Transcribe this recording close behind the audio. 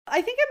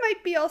I think it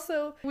might be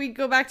also, we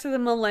go back to the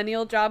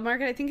millennial job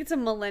market. I think it's a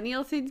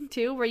millennial thing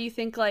too, where you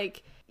think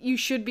like you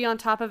should be on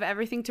top of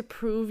everything to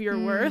prove your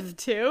worth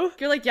too.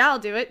 You're like, yeah, I'll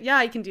do it. Yeah,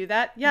 I can do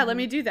that. Yeah, let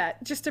me do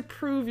that. Just to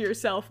prove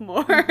yourself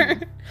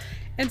more.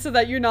 And so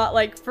that you're not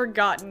like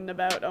forgotten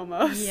about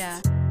almost.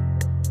 Yeah.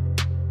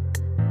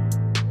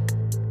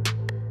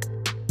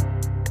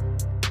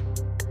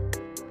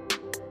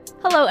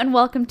 Hello and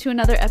welcome to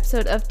another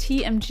episode of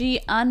TMG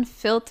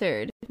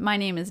Unfiltered. My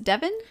name is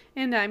Devin.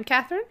 And I'm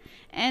Catherine.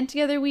 And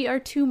together we are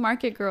two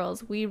market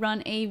girls. We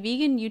run a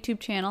vegan YouTube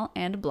channel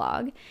and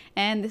blog.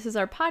 And this is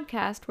our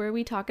podcast where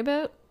we talk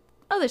about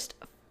other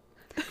stuff.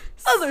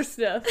 Other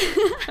stuff.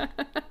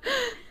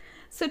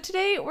 So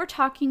today we're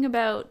talking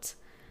about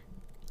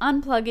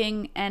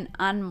unplugging and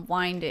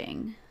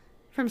unwinding.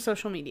 From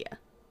social media.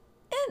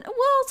 And,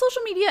 well,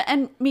 social media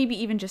and maybe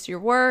even just your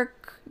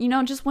work. You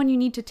know, just when you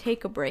need to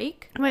take a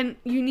break. When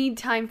you need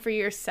time for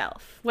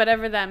yourself,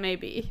 whatever that may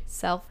be.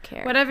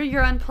 Self-care. Whatever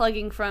you're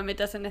unplugging from, it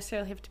doesn't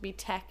necessarily have to be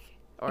tech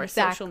or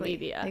social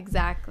media.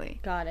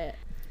 Exactly. Got it.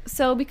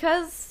 So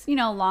because, you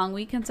know, long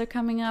weekends are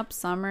coming up,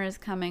 summer is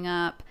coming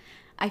up,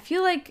 I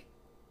feel like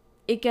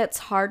it gets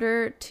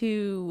harder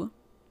to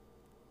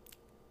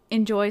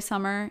enjoy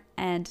summer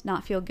and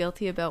not feel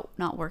guilty about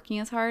not working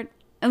as hard.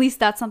 At least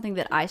that's something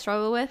that I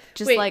struggle with.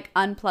 Just Wait. like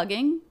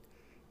unplugging.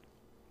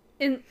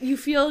 And you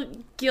feel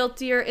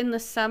guiltier in the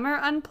summer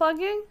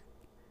unplugging?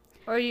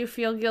 Or you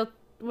feel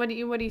what do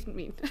you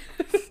mean?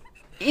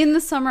 In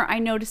the summer, I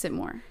notice it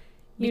more.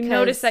 You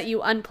notice that you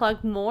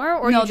unplug more,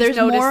 or no, you just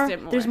noticed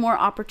it more? There's more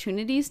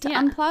opportunities to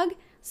unplug.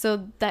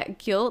 So that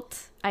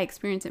guilt, I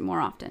experience it more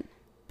often.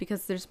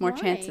 Because there's more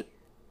chance.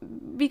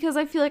 Because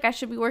I feel like I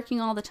should be working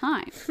all the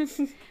time.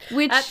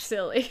 Which That's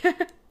silly.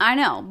 I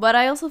know, but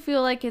I also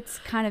feel like it's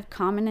kind of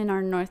common in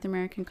our North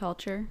American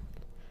culture.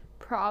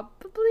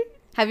 Probably.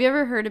 Have you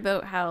ever heard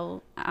about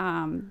how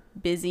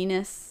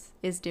busyness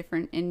is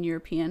different in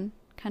European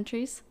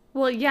countries?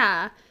 Well,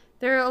 yeah.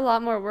 They're a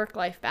lot more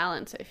work-life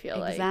balance, I feel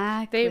like.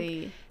 Exactly.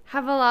 They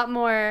have a lot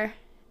more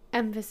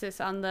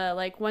emphasis on the,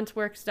 like, once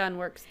work's done,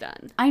 work's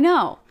done. I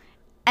know.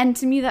 And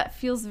to me, that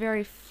feels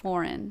very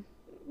foreign.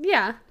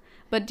 Yeah.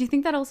 But do you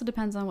think that also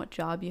depends on what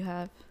job you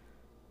have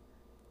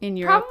in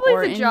Europe?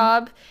 Probably the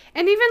job.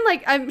 And even,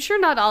 like, I'm sure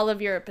not all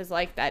of Europe is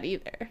like that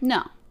either.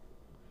 No.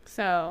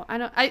 So,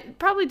 it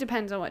probably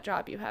depends on what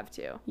job you have,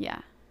 too. Yeah.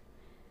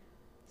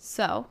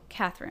 So,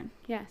 Catherine.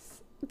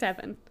 Yes.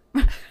 Devin.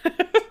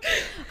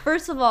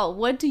 First of all,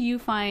 what do you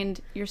find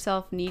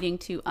yourself needing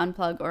to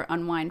unplug or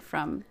unwind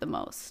from the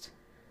most?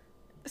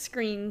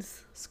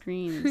 Screens.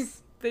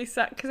 Screens. They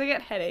suck because I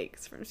get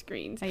headaches from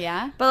screens. Oh,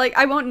 yeah? But, like,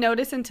 I won't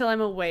notice until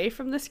I'm away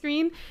from the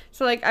screen.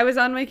 So, like, I was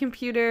on my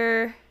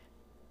computer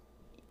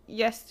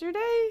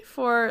yesterday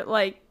for,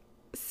 like,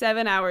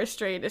 7 hours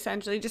straight,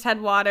 essentially. Just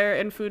had water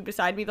and food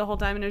beside me the whole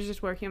time, and I was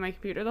just working on my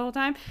computer the whole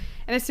time.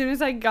 And as soon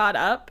as I got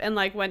up and,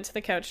 like, went to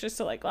the couch just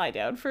to, like, lie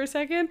down for a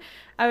second,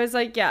 I was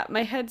like, yeah,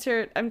 my head's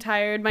hurt, I'm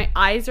tired, my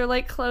eyes are,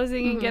 like,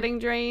 closing and getting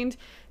drained.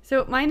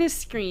 So mine is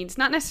screens.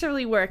 Not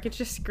necessarily work, it's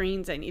just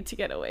screens I need to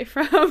get away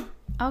from.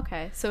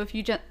 Okay, so if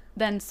you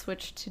then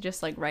switch to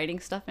just like writing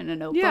stuff in a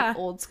notebook,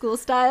 old school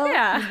style,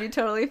 you'd be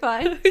totally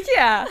fine.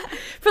 Yeah,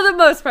 for the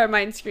most part,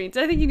 mine's screens.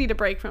 I think you need a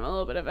break from a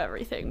little bit of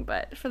everything,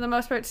 but for the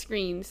most part,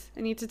 screens.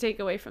 I need to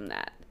take away from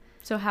that.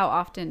 So how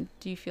often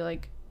do you feel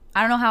like, I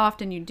don't know how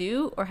often you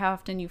do or how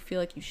often you feel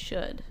like you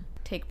should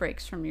take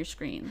breaks from your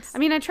screens? I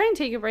mean, I try and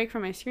take a break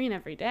from my screen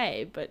every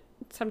day, but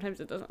sometimes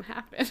it doesn't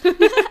happen.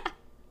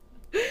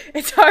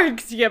 It's hard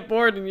because you get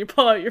bored and you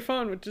pull out your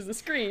phone, which is a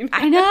screen.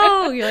 I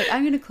know. You're like,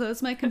 I'm going to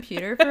close my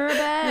computer for a bit.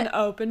 And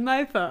open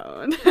my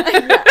phone.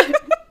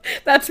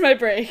 That's my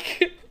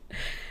break.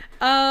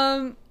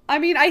 I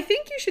mean, I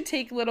think you should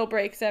take little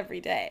breaks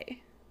every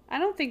day. I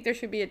don't think there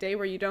should be a day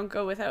where you don't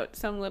go without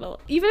some little,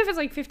 even if it's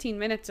like 15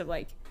 minutes of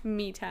like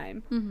me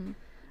time. Mm-hmm.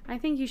 I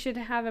think you should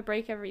have a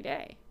break every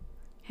day.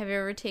 Have you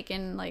ever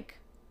taken like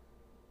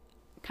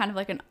kind of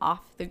like an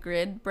off the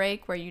grid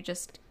break where you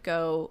just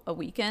go a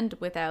weekend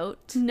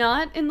without?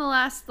 Not in the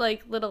last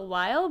like little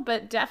while,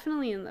 but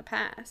definitely in the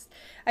past.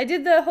 I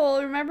did the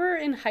whole, remember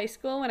in high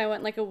school when I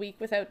went like a week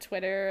without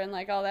Twitter and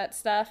like all that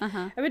stuff?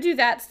 I would do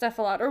that stuff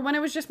a lot. Or when it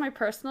was just my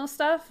personal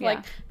stuff. Like,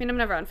 I mean, I'm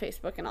never on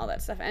Facebook and all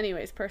that stuff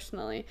anyways,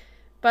 personally.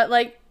 But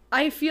like,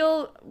 I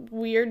feel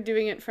weird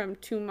doing it from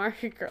two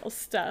market girls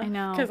stuff. I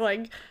know. Because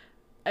like,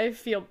 I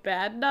feel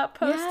bad not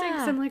posting.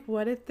 Because I'm like,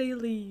 what if they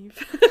leave?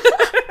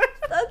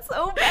 That's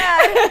so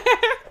bad.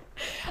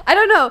 I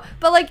don't know.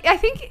 But, like, I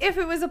think if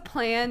it was a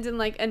planned and,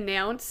 like,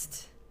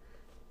 announced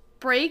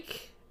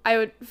break, I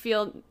would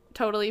feel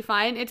totally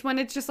fine. It's when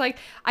it's just, like,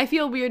 I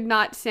feel weird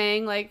not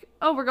saying, like,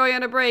 oh, we're going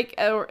on a break,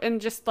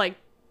 and just, like,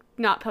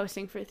 not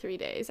posting for 3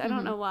 days. I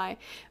don't know why.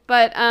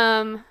 But,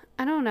 I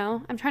don't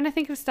know. I'm trying to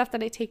think of stuff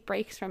that I take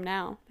breaks from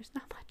now. There's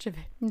not much of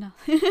it. No.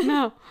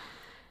 No.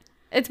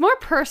 It's more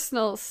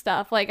personal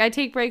stuff. Like, I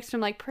take breaks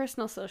from, like,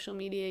 personal social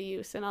media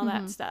use and all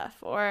that stuff.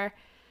 Or...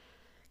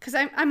 because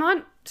I'm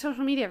on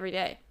social media every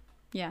day.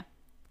 Yeah,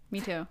 me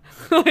too.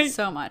 Like,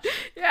 so much.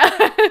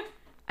 Yeah.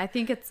 I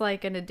think it's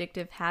like an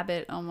addictive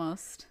habit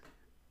almost.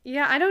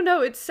 Yeah, I don't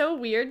know. It's so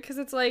weird because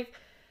it's like,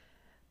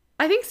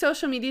 I think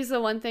social media is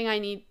the one thing I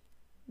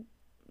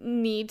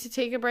need to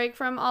take a break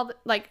from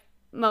like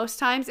most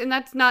times, and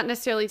that's not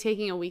necessarily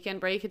taking a weekend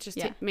break. It's just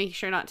making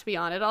sure not to be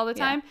on it all the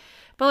time.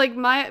 But like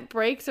my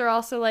breaks are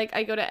also like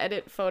I go to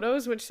edit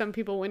photos, which some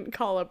people wouldn't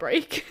call a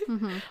break.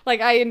 Like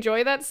I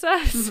enjoy that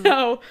stuff,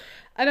 so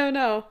I don't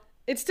know.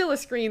 It's still a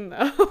screen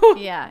though.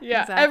 Yeah,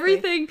 yeah. exactly.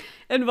 Everything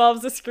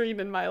involves a screen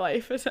in my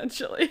life,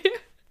 essentially.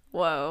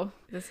 Whoa,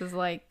 this is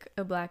like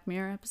a Black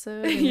Mirror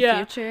episode in the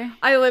future.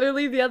 I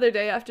literally the other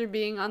day, after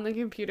being on the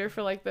computer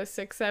for like the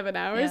 6-7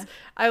 hours,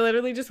 I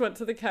literally just went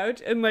to the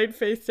couch and laid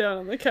face down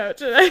on the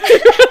couch, and I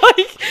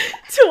for like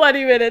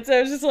 20 minutes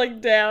I was just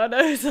like down.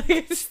 I was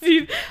like,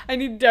 I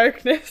need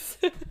darkness.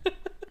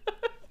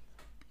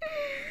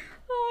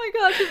 Oh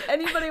my gosh, if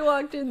anybody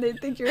walked in,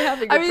 they'd think you're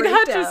having a breakdown.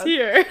 Hatch was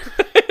here.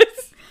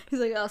 He's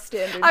like, oh,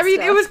 standard I mean,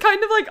 stuff. it was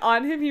kind of like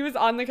on him. He was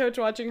on the couch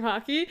watching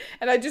hockey,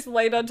 and I just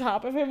laid on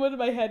top of him with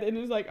my head in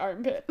his like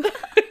armpit.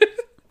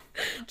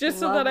 Just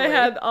so that I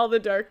had all the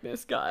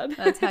darkness gone.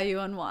 That's how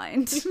you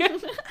unwind.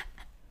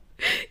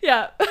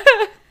 Yeah.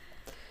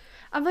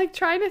 I'm like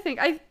trying to think.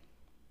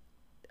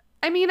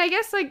 I mean, I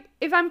guess like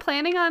if I'm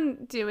planning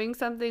on doing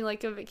something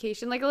like a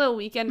vacation, like a little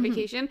weekend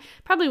vacation,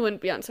 probably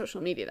wouldn't be on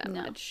social media that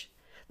much.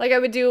 Like I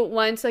would do it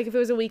once, like if it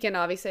was a weekend,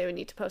 obviously I would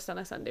need to post on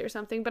a Sunday or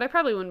something, but I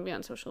probably wouldn't be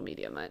on social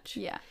media much.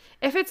 Yeah.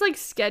 If it's like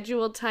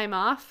scheduled time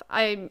off,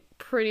 I'm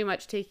pretty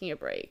much taking a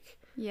break.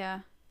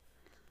 Yeah.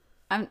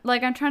 I'm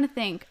trying to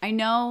think. I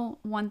know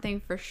one thing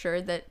for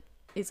sure that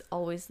is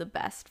always the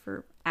best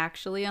for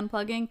actually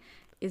unplugging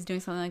is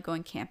doing something like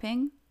going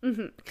camping.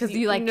 Because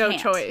you like no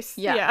can't. choice.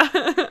 Yeah.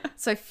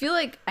 So I feel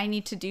like I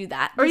need to do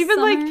that. Or even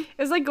summer. like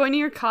it's like going to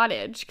your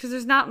cottage because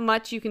there's not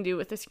much you can do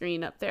with the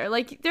screen up there.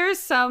 Like there is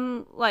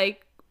some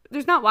like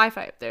there's not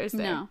Wi-Fi up there, is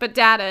there? No. But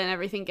data and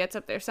everything gets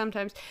up there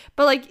sometimes.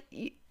 But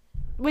like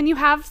when you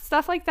have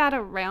stuff like that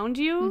around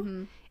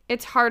you,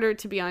 it's harder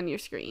to be on your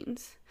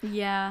screens.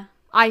 Yeah.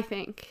 I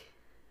think.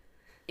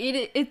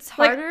 It's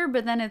harder,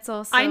 but then it's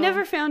also... I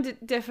never found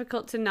it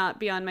difficult to not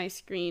be on my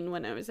screen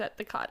when I was at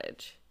the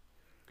cottage.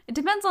 It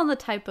depends on the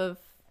type of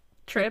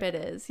trip it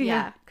is. Yeah.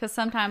 Yeah. Because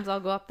sometimes I'll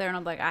go up there and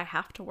I'm like, I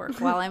have to work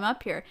while I'm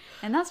up here.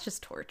 And that's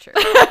just torture.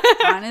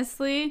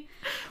 Honestly.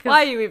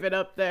 Why are you even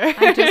up there?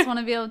 I just want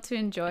to be able to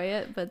enjoy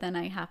it, but then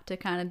I have to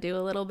kind of do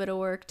a little bit of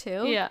work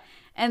too. Yeah.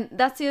 And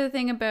that's the other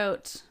thing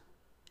about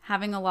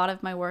having a lot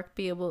of my work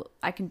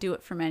I can do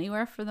it from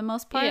anywhere for the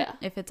most part. Yeah.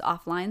 If it's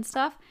offline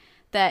stuff,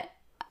 that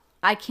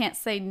I can't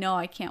say, no,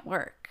 I can't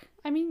work.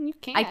 I mean, you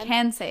can. I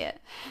can say it.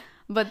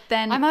 But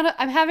then...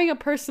 I'm having a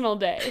personal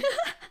day.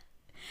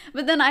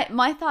 But then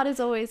my thought is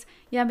always,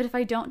 yeah, but if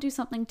I don't do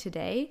something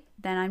today,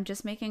 then I'm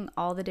just making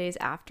all the days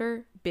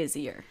after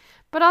busier.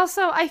 But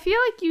also, I feel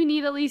like you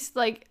need at least,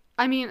 like,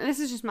 I mean, this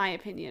is just my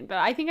opinion, but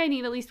I think I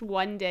need at least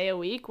one day a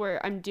week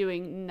where I'm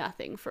doing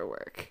nothing for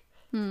work.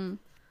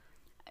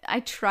 I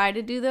try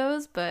to do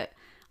those, but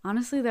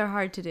honestly, they're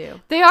hard to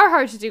do. They are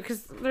hard to do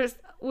because there's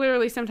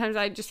literally sometimes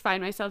I just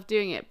find myself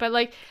doing it. But,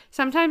 like,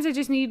 sometimes I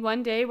just need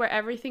one day where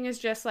everything is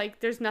just,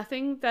 like, there's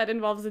nothing that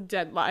involves a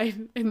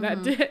deadline in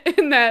that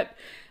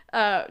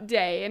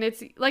day. And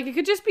it's, like, it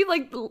could just be,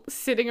 like,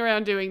 sitting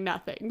around doing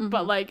nothing.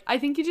 But, like, I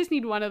think you just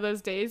need one of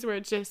those days where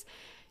it's just...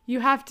 You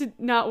have to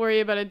not worry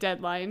about a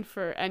deadline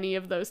for any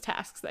of those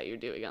tasks that you're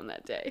doing on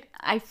that day.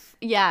 I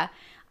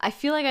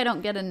feel like I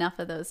don't get enough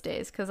of those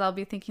days because I'll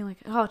be thinking like,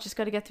 oh, just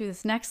got to get through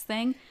this next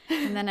thing.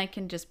 And then I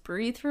can just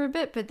breathe for a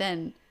bit. But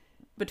then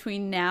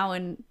between now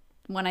and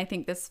when I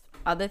think this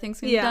other thing's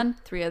going to be done,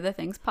 3 other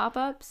things pop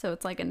up. So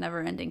it's like a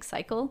never ending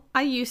cycle.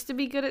 I used to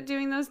be good at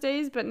doing those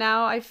days, but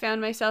now I found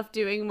myself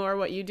doing more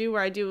what you do,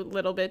 where I do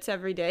little bits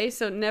every day.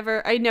 So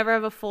I never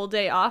have a full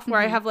day off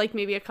where I have like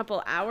maybe a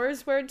couple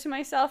hours word to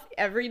myself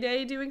every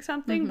day doing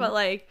something. But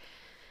like,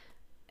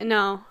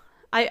 no,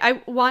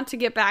 I want to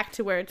get back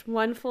to where it's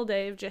one full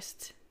day of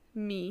just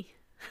me.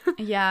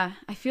 Yeah,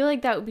 I feel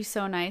like that would be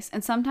so nice.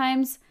 And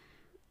sometimes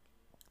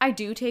I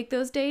do take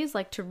those days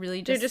like to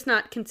really just... They're just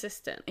not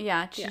consistent.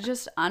 Yeah, to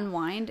just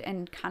unwind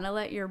and kind of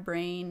let your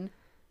brain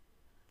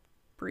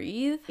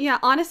breathe. Yeah,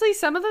 honestly,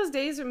 some of those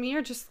days with me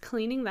are just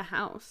cleaning the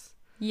house.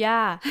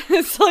 Yeah.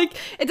 It's like,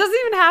 it doesn't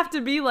even have to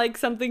be like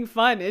something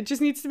fun. It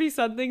just needs to be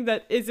something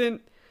that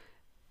isn't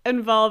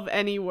involve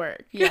any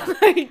work. Yeah.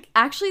 Like,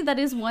 actually, that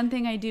is one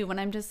thing I do when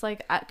I'm just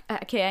like,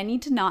 okay, I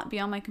need to not be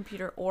on my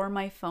computer or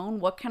my phone.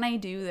 What can I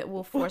do that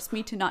will force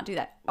me to not do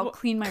that? I'll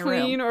clean my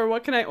room. Or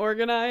what can I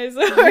organize?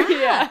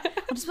 Yeah.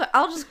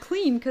 I'll just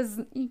clean because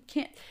you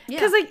can't. Yeah.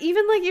 Because like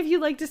even like if you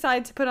like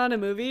decide to put on a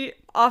movie,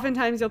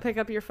 oftentimes you'll pick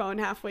up your phone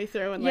halfway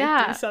through and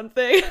like do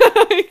something.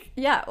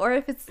 Yeah, or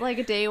if it's like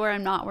a day where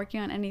I'm not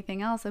working on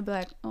anything else, I'd be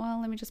like, well,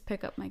 let me just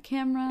pick up my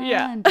camera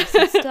and do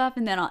some stuff,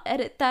 and then I'll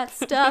edit that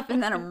stuff,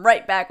 and then I'm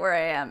right back where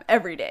I am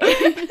every day.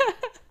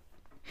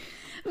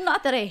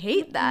 Not that I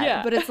hate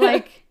that, but it's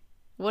like,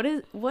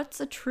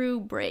 what's a true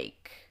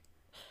break?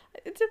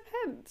 It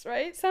depends,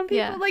 right? Some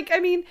people like, I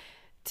mean,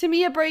 to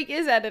me, a break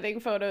is editing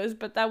photos,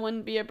 but that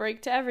wouldn't be a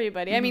break to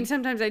everybody. I mean,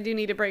 sometimes I do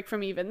need a break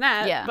from even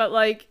that. Yeah. But,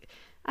 like,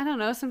 I don't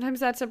know. Sometimes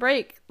that's a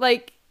break.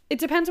 Like, it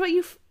depends what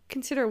you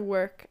consider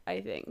work,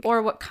 I think.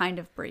 Or what kind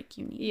of break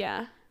you need.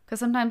 Yeah. Because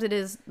sometimes it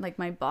is, like,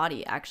 my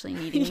body actually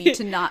needing me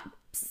to not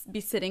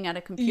be sitting at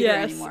a computer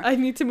anymore. I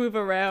need to move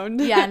around.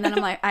 Yeah, and then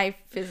I'm like, I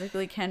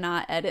physically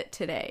cannot edit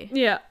today.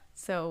 Yeah.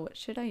 So what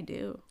should I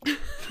do?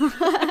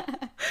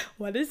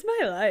 What is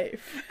my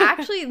life?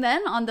 Actually,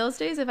 then on those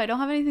days, if I don't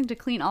have anything to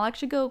clean, I'll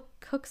actually go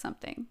cook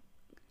something.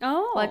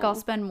 Oh. Like, I'll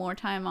spend more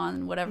time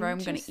on whatever I'm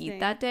going to Interesting. eat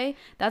that day.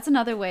 That's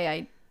another way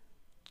I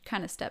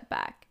kind of step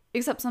back.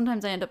 Except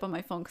sometimes I end up on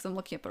my phone because I'm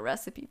looking up a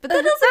recipe. But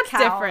that doesn't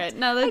count. different.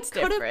 No, that's I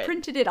could have different.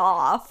 printed it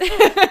off.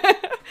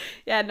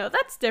 Yeah, no,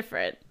 that's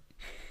different.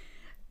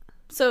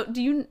 So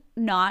do you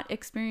not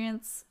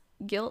experience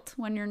guilt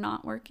when you're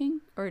not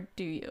working? Or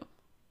do you?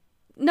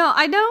 No,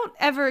 I don't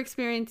ever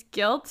experience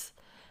guilt.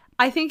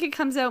 I think it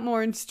comes out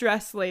more in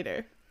stress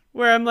later.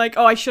 Where I'm like,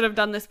 oh, I should have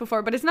done this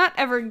before. But it's not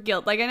ever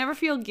guilt. Like, I never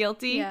feel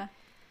guilty. Yeah.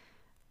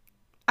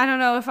 I don't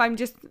know if I'm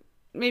just...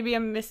 Maybe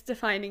I'm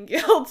misdefining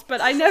guilt.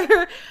 But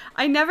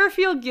I never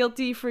feel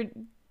guilty for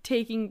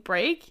taking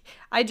break.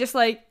 I just,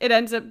 like, it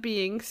ends up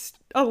being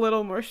a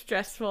little more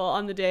stressful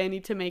on the day I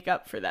need to make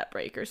up for that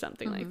break or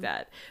something like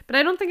that. But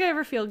I don't think I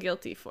ever feel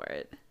guilty for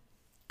it.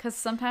 Because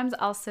sometimes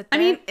I'll sit there.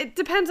 I mean, it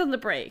depends on the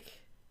break.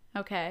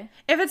 Okay.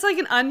 If it's like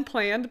an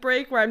unplanned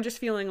break where I'm just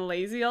feeling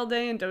lazy all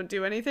day and don't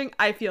do anything,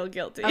 I feel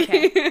guilty.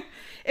 Okay.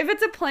 If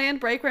it's a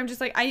planned break where I'm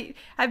just like,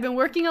 I've been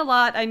working a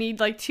lot, I need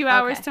like 2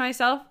 hours Okay. to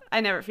myself,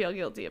 I never feel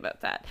guilty about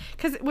that.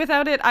 Because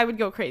without it, I would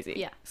go crazy.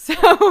 Yeah. So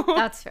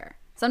That's fair.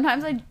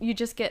 Sometimes you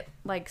just get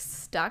like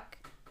stuck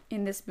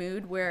in this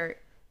mood where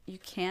you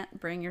can't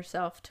bring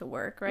yourself to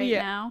work right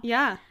now.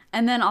 Yeah.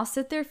 And then I'll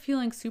sit there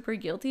feeling super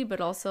guilty, but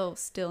also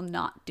still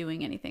not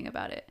doing anything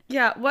about it.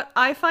 Yeah, what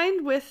I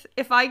find with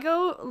if I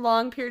go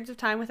long periods of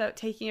time without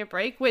taking a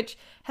break, which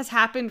has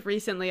happened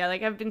recently,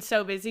 I've been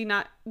so busy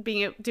not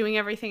doing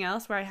everything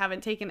else where I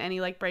haven't taken any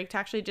like break to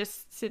actually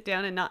just sit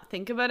down and not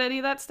think about any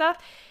of that stuff.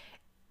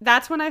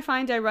 That's when I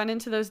find I run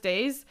into those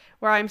days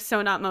where I'm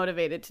so not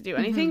motivated to do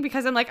anything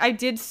because I'm like,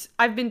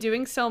 I've been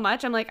doing so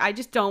much. I'm like, I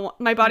just don't,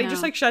 my body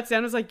just like shuts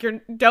down. It's like,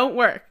 don't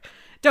work.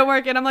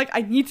 And I'm like,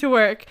 I need to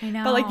work. I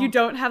know. But like, you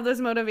don't have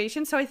those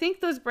motivations. So I think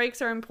those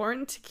breaks are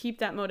important to keep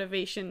that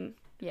motivation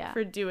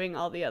for doing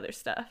all the other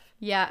stuff.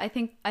 Yeah, I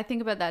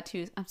think about that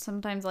too. I'm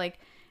sometimes like,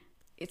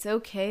 it's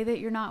okay that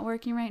you're not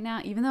working right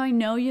now, even though I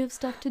know you have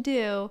stuff to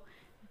do.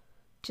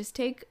 Just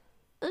take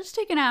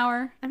an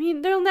hour. I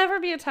mean, there'll never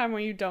be a time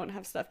where you don't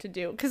have stuff to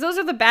do. Because those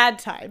are the bad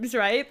times,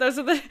 right? Those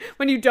are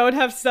when you don't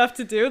have stuff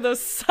to do,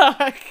 those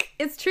suck.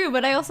 It's true,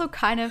 but I also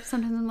kind of,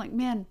 sometimes I'm like,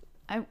 man,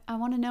 I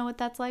want to know what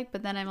that's like.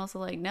 But then I'm also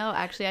like, no,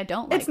 actually, I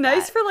don't like It's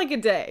nice that. for like a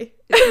day.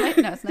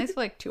 It's nice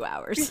for like 2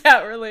 hours.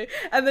 Yeah, really.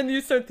 And then you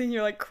start thinking,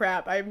 you're like,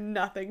 crap, I have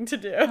nothing to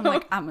do. I'm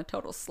like, I'm a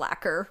total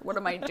slacker. What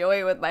am I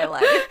doing with my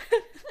life?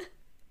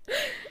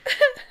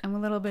 I'm a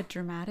little bit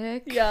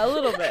dramatic. Yeah, a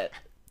little bit.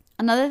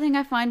 Another thing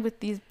I find with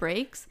these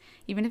breaks,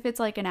 even if it's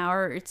like an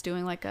hour or it's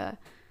doing like a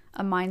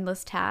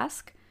mindless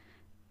task,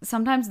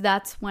 sometimes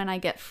that's when I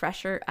get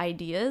fresher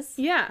ideas.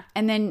 Yeah.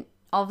 And then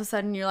all of a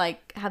sudden you're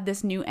like, have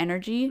this new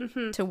energy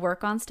to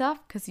work on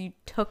stuff because you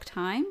took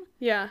time.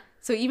 Yeah.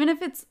 So even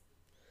if it's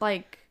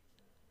like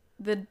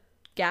the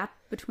gap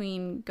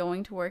between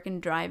going to work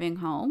and driving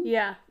home,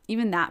 Yeah.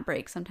 even that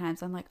break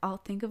sometimes I'm like, I'll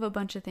think of a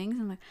bunch of things.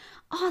 I'm like,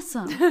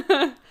 awesome.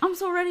 I'm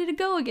so ready to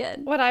go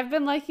again. What I've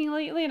been liking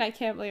lately, and I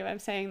can't believe I'm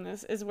saying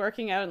this, is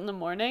working out in the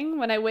morning.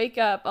 When I wake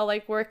up, I'll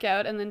like work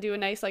out and then do a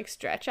nice like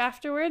stretch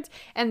afterwards.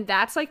 And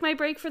that's like my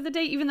break for the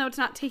day, even though it's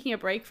not taking a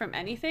break from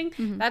anything.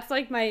 That's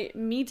like my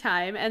me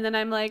time. And then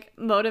I'm like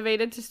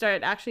motivated to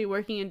start actually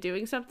working and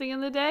doing something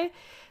in the day.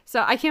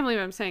 So I can't believe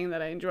I'm saying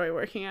that I enjoy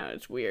working out.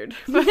 It's weird.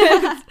 But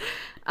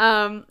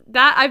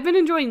that I've been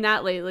enjoying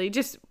that lately,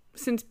 just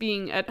since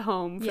being at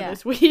home for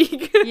this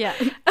week. Yeah.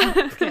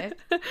 Okay.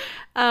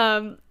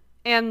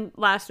 And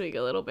last week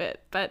a little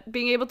bit. But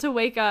being able to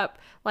wake up,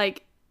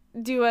 like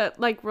do a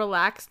like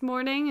relaxed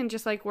morning and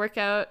just like work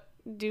out,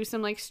 do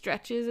some like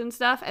stretches and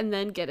stuff, and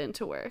then get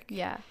into work.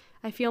 Yeah.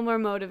 I feel more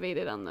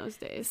motivated on those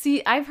days.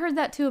 See, I've heard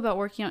that too about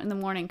working out in the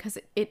morning because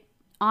it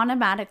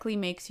automatically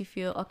makes you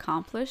feel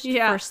accomplished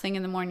first thing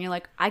in the morning. You're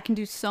like, I can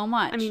do so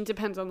much. I mean,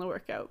 depends on the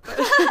workout, but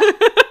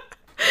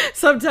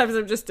sometimes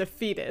I'm just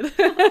defeated.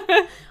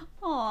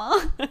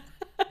 Aw.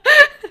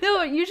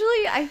 No,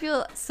 usually I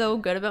feel so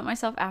good about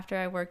myself after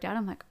I worked out.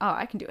 I'm like, oh,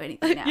 I can do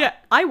anything now. Yeah,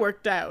 I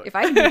worked out. If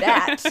I can do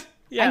that, I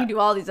Yeah. can do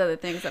all these other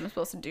things that I'm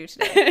supposed to do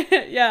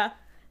today. Yeah.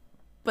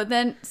 But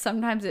then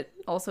sometimes it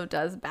also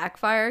does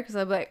backfire because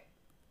I'm like,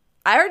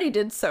 I already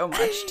did so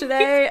much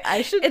today.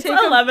 I should It's take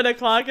 11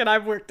 o'clock and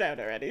I've worked out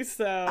already,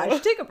 so. I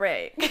should take a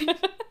break.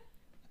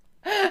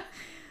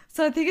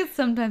 So I think it's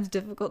sometimes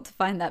difficult to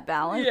find that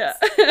balance.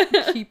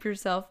 Yeah. Keep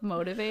yourself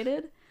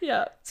motivated.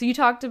 Yeah. So you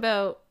talked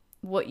about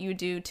what you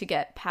do to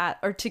get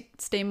to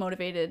stay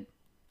motivated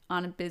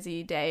on a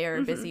busy day or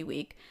a busy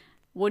week.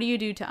 What do you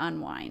do to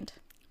unwind?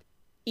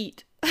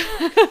 Eat.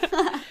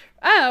 I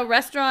don't know,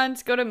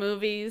 restaurants, go to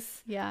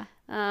movies. Yeah.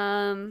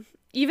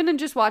 Even in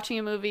just watching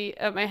a movie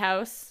at my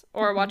house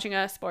or watching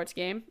a sports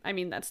game. I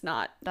mean, that's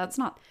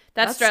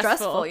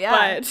stressful,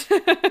 yeah.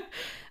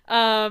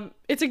 But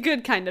it's a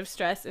good kind of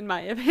stress in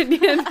my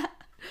opinion.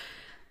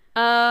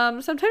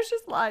 Sometimes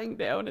just lying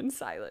down in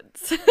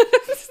silence.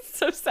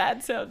 So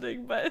sad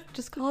sounding, but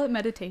Just call it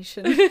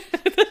meditation.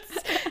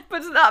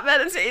 but it's not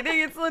meditating.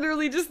 It's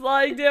literally just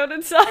lying down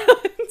in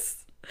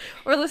silence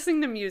or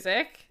listening to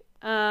music.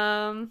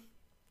 Barbecuing,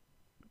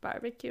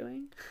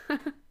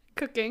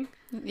 cooking.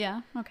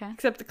 Yeah, okay.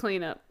 Except the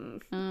cleanup.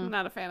 I'm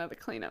not a fan of the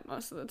cleanup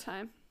most of the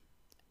time.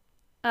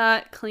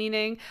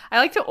 Cleaning. I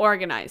like to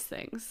organize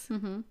things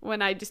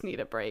when I just need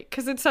a break.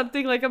 Because it's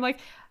something like, I'm like,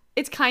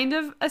 it's kind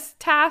of a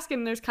task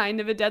and there's kind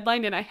of a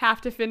deadline and I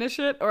have to finish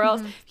it. Or else,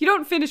 if you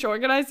don't finish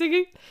organizing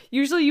it,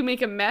 usually you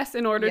make a mess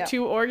in order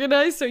to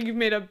organize. So you've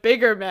made a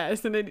bigger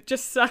mess and it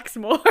just sucks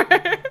more.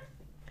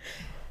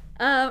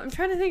 I'm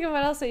trying to think of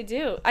what else I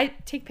do. I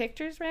take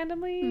pictures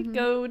randomly,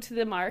 go to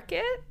the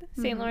market.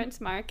 St. Lawrence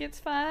Market's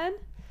fun.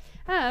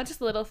 I don't know, just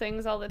little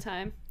things all the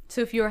time.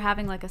 So if you were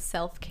having like a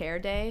self-care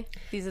day,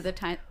 these are the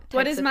types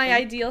What is of my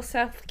things? ideal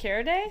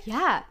self-care day?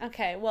 Yeah.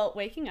 Okay, well,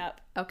 waking up.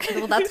 Okay,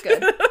 well that's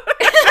good.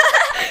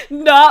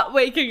 Not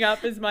waking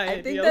up is my I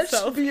think ideal that should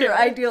self-care. be your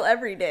ideal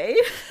every day.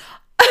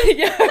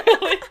 Yeah,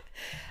 really.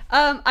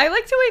 I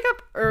like to wake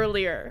up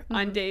earlier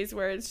on days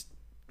where it's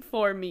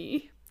for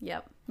me.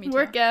 Yep, me too.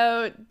 Work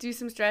out, do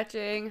some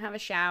stretching, have a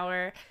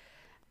shower.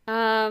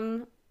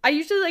 I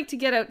usually like to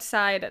get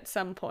outside at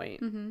some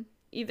point.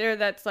 Either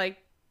that's like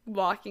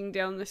walking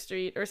down the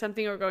street or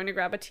something, or going to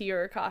grab a tea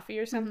or a coffee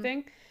or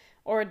something,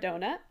 or a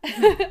donut.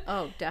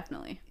 Oh,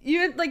 definitely.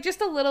 You like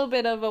just a little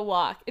bit of a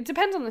walk. It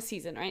depends on the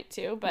season, right?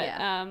 Too, but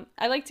Yeah.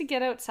 I like to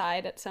get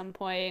outside at some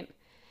point.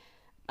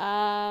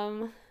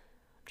 I'm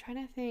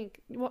trying to think.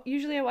 Well,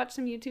 usually I watch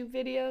some YouTube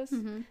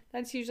videos.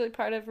 That's usually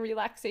part of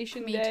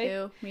relaxation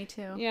day. Me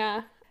too.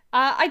 Yeah.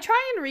 I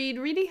try and read.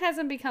 Reading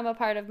hasn't become a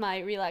part of my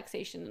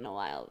relaxation in a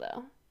while,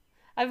 though.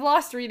 I've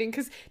lost reading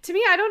because, to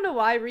me, I don't know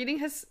why, reading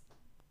has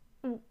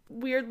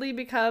weirdly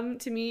become,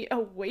 to me, a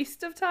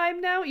waste of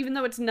time now, even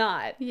though it's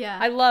not. Yeah.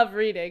 I love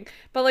reading.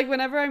 But, like,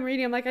 whenever I'm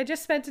reading, I'm like, I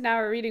just spent an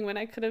hour reading when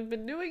I could have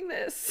been doing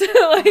this.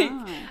 Like,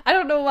 I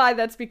don't know why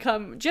that's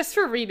become, just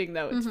for reading,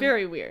 though. It's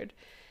very weird.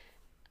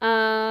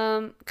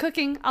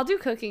 Cooking. I'll do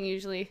cooking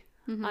usually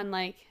on,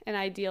 like, an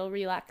ideal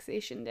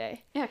relaxation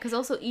day. Yeah, because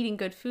also eating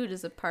good food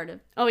is a part of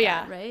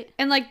Yeah. right?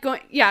 And like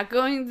going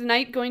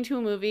to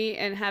a movie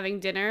and having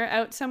dinner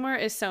out somewhere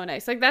is so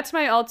nice. Like that's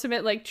my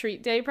ultimate like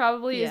treat day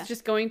probably is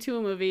just going to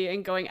a movie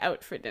and going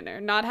out for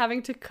dinner. Not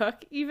having to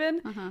cook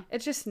even.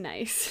 It's just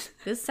nice.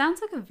 This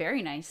sounds like a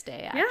very nice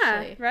day,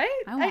 actually. Yeah,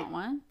 right? I want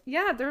one.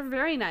 Yeah, they're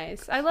very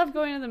nice. I love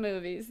going to the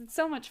movies. It's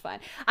so much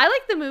fun. I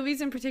like the movies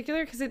in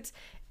particular because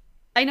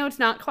I know it's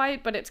not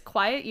quiet, but it's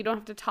quiet. You don't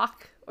have to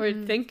talk or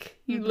think.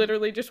 You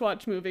literally just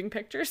watch moving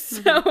pictures.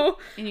 So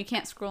And you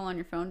can't scroll on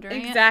your phone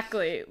during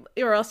exactly,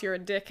 or else you're a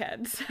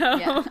dickhead.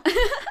 So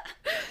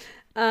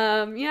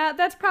Yeah.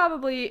 that's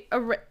probably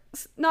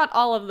not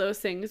all of those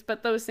things,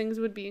 but those things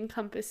would be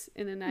encompassed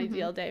in an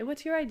ideal day.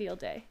 What's your ideal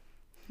day?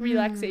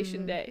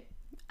 Relaxation day.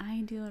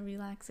 Ideal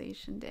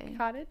relaxation day.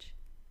 Cottage?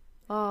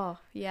 Oh,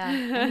 yeah.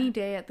 Any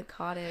day at the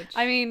cottage.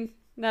 I mean,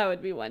 that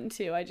would be one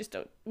too.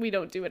 We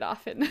don't do it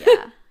often.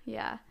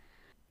 Yeah.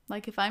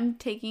 Like if I'm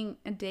taking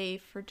a day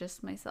for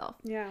just myself.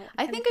 Yeah.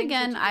 I think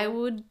again,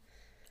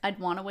 I'd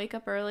want to wake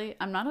up early.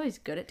 I'm not always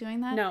good at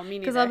doing that. No, me neither.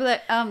 Because I'll be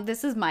like,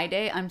 this is my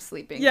day. I'm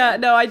sleeping. Yeah,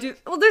 no, I do.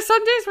 Well, there's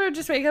some days where I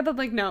just wake up, I'm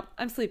like, no,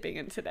 I'm sleeping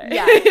in today.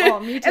 Yeah, oh,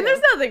 me too. And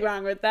there's nothing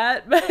wrong with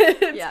that. But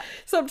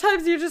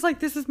sometimes you're just like,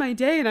 this is my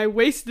day and I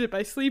wasted it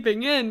by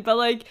sleeping in. But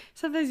like,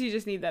 sometimes you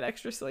just need that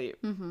extra sleep.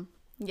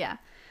 Yeah.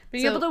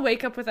 Being able to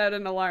wake up without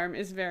an alarm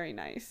is very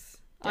nice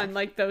on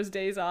like those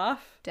days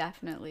off.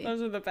 Definitely.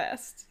 Those are the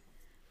best.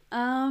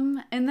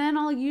 And then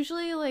I'll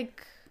usually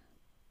like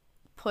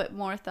put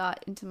more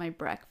thought into my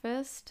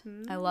breakfast.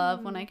 I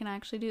love when I can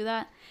actually do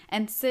that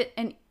and sit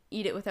and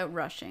eat it without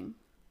rushing.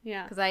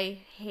 Yeah. Because I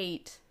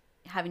hate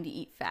having to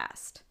eat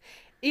fast.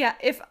 Yeah,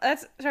 if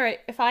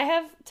I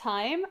have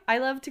time, I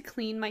love to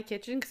clean my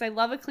kitchen because I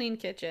love a clean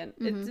kitchen.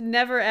 It's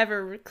never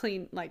ever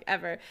clean, like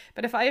ever.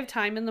 But if I have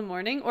time in the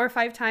morning or if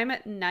I have time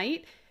at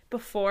night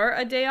before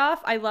a day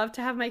off, I love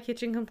to have my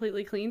kitchen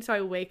completely clean so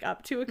I wake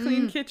up to a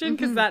clean kitchen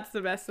because that's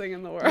the best thing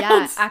in the world.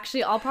 Yeah,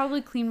 actually, I'll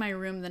probably clean my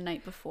room the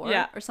night before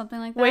or something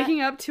like that.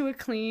 Waking up to a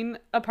clean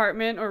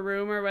apartment or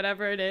room or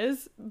whatever it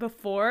is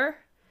before,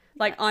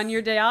 like on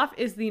your day off,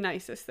 is the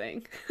nicest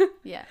thing.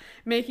 Yeah.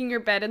 Making your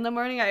bed in the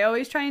morning, I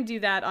always try and do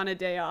that on a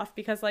day off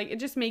because like it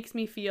just makes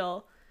me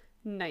feel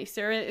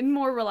nicer and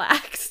more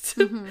relaxed.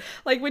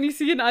 Like when you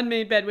see an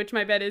unmade bed, which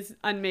my bed is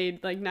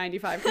unmade like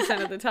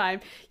 95% of the time,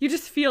 you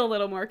just feel a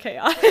little more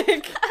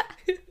chaotic.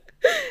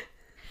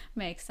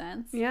 Makes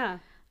sense. Yeah.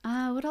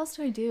 What else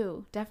do I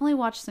do? Definitely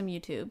watch some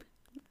YouTube.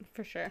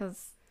 For sure.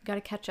 Because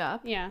gotta catch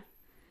up. Yeah.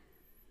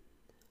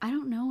 I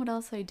don't know what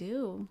else I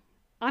do.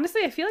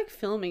 Honestly, I feel like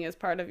filming is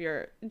part of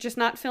just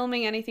not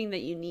filming anything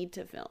that you need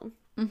to film.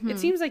 It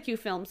seems like you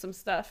film some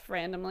stuff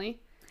randomly.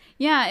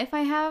 Yeah, if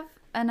I have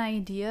an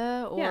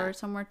idea or Yeah.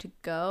 somewhere to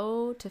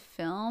go to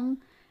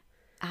film,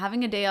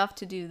 having a day off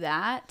to do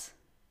that,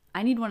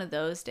 I need one of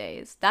those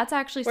days. That's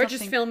actually Or something.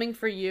 just filming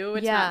for you.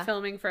 It's Yeah. not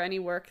filming for any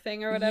work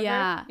thing or whatever.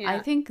 Yeah, I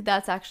think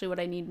that's actually what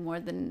I need more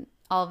than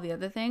all of the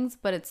other things,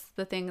 but it's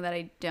the thing that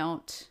I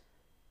don't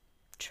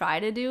try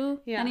to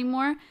do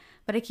anymore.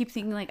 But I keep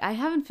thinking, like, I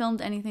haven't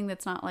filmed anything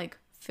that's not like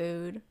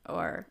food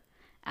or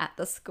at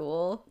the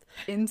school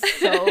in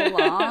so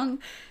long.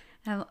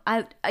 And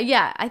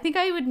I think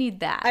I would need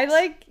that. I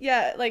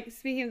like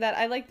speaking of that,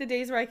 I like the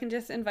days where I can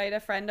just invite a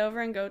friend over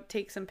and go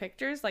take some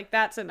pictures. Like,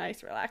 that's a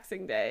nice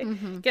relaxing day.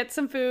 Get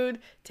some food,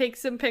 take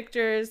some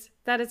pictures.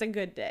 That is a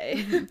good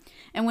day.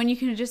 And when you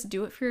can just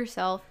do it for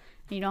yourself,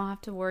 you don't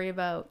have to worry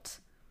about,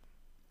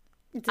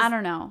 I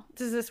don't know.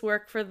 Does this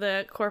work for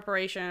the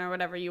corporation or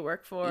whatever you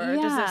work for? Yeah.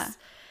 Does this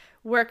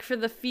work for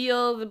the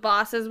feel the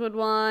bosses would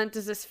want?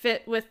 Does this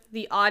fit with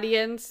the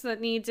audience that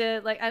needs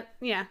it? Like,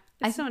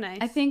 it's so nice.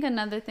 I think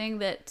another thing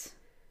that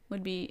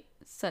would be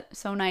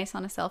so nice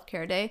on a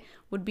self-care day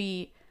would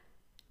be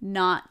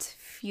not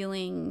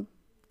feeling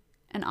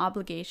an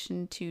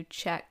obligation to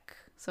check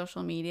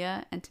social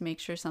media and to make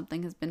sure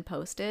something has been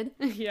posted.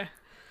 Yeah.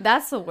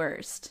 That's the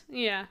worst.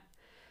 Yeah.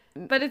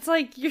 But it's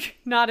like, you're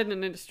not in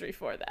an industry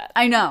for that.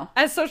 I know.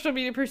 As a social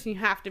media person, you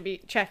have to be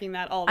checking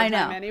that all the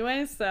time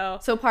anyways, so.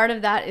 So part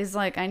of that is,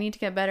 like, I need to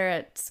get better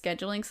at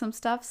scheduling some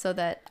stuff so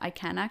that I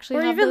can actually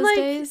Or have even, those like,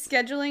 days.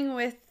 scheduling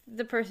with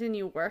the person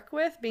you work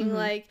with, being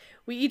like,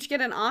 we each get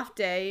an off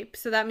day,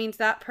 so that means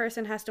that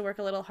person has to work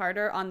a little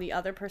harder on the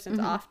other person's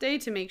off day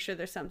to make sure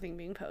there's something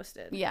being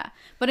posted. Yeah.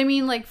 But I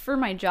mean, like, for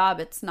my job,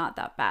 it's not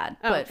that bad.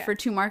 But okay. for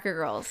Two Marker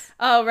Girls.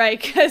 Oh,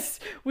 right, because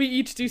we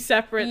each do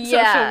separate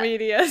social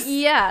medias.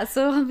 Yeah.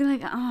 So I'll be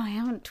like, oh, I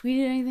haven't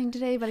tweeted anything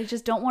today, but I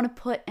just don't want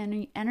to put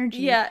any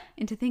energy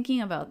into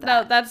thinking about that.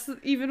 No, that's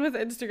even with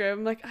Instagram.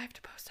 I'm like, I have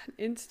to post on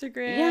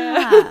Instagram.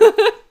 Yeah.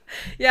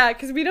 Yeah,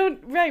 because we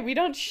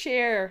don't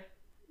share.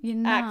 You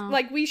know.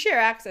 Like, we share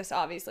access,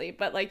 obviously,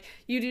 but, like,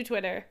 you do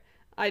Twitter,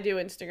 I do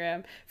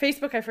Instagram.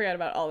 Facebook I forget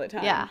about all the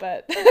time,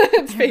 but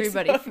it's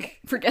Everybody Facebook.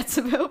 forgets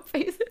about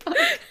Facebook.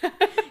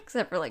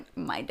 Except for, like,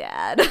 my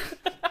dad.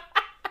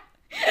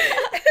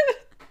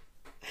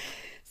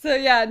 So,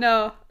 yeah,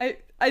 no,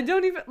 I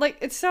don't even, like,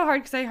 it's so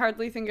hard because I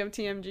hardly think of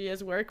TMG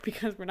as work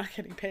because we're not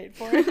getting paid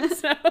for it,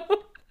 so.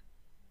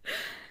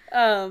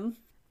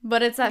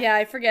 But it's that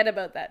I forget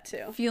about that,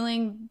 too.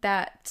 feeling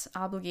that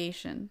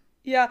obligation.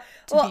 Yeah,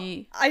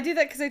 be... I do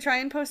that because I try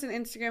and post an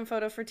Instagram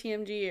photo for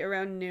TMG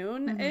around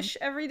noon-ish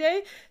every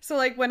day. So,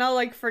 like, when I'll,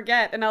 like,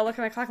 forget and I'll look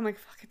at my clock, I'm like,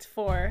 fuck, it's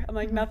 4. I'm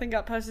like, nothing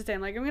got posted today.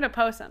 I'm like, I'm going to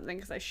post something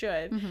because I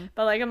should.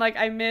 But, like, I'm like,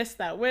 I missed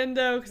that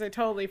window because I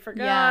totally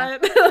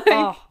forgot. Yeah.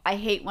 Like, I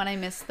hate when I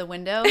miss the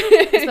window.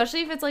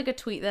 Especially if it's, like, a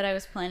tweet that I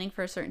was planning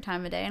for a certain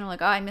time of day. And I'm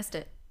like, oh, I missed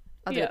it.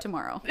 I'll do it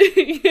tomorrow.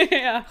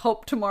 Yeah.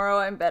 Hope tomorrow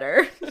I'm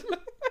better.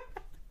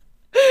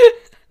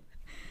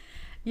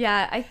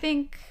 Yeah, I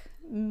think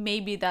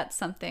maybe that's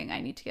something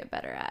I need to get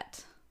better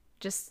at.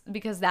 Just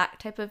because that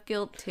type of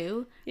guilt,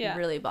 too,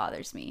 really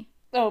bothers me.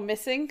 Oh,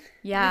 missing?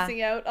 Yeah.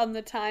 Missing out on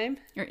the time?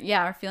 Or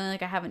feeling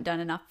like I haven't done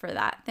enough for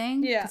that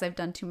thing. Yeah. Because I've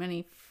done too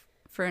many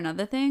for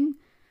another thing.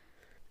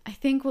 I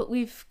think what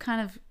we've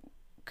kind of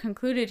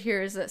concluded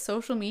here is that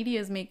social media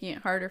is making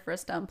it harder for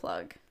us to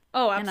unplug.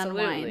 Oh, and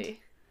absolutely. unwind.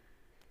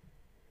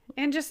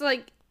 And just,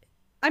 like,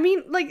 I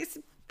mean, like,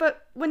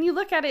 but when you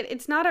look at it,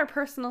 it's not our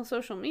personal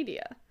social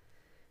media.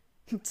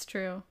 It's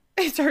true.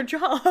 It's our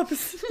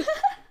jobs.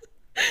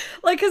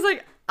 Like, because,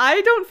 like,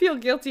 I don't feel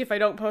guilty if I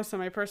don't post on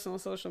my personal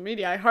social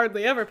media. I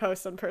hardly ever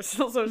post on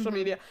personal social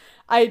media.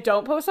 I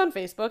don't post on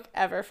Facebook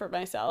ever for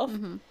myself.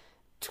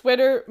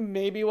 Twitter,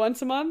 maybe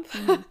once a month.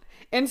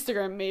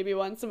 Instagram, maybe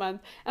once a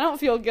month. I don't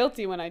feel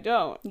guilty when I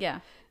don't. Yeah.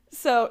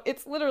 So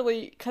it's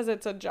literally because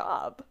it's a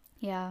job.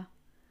 Yeah.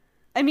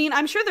 I mean,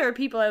 I'm sure there are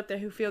people out there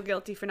who feel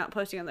guilty for not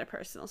posting on their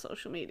personal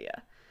social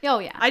media. Oh,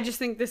 yeah. I just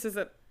think this is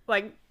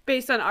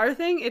based on our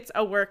thing, it's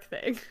a work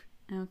thing.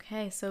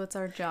 Okay, so it's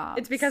our job.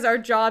 It's because our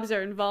jobs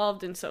are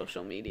involved in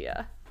social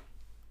media.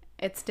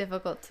 It's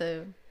difficult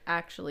to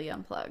actually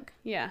unplug.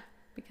 Yeah.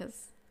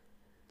 Because...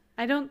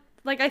 I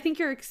think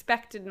you're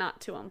expected not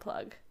to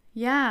unplug.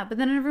 Yeah, but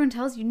then everyone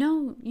tells you,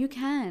 no, you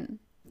can.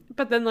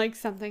 But then, like,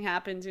 something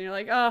happens and you're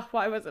like, oh,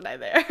 why wasn't I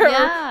there?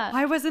 Yeah. Or,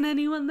 why wasn't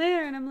anyone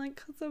there? And I'm like,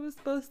 because I was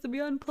supposed to be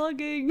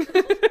unplugging.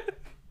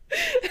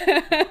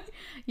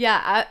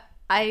 Yeah,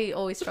 I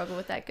always struggle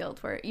with that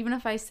guilt where even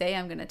if I say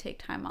I'm going to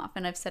take time off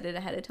and I've said it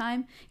ahead of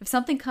time, if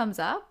something comes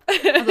up,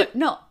 I'm like,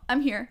 no,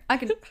 I'm here. I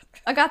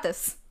got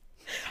this.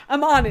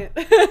 I'm on it.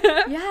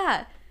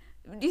 Yeah.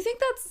 Do you think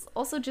that's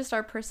also just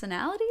our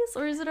personalities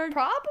or is it our...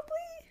 Probably.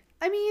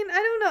 I mean, I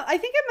don't know. I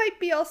think it might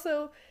be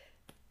also,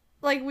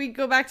 like, we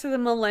go back to the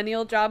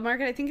millennial job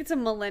market. I think it's a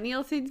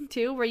millennial thing,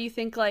 too, where you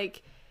think,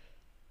 like,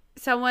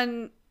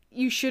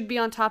 you should be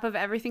on top of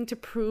everything to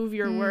prove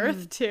your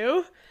worth,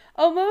 too.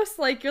 Almost.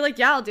 Like, you're like,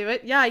 yeah, I'll do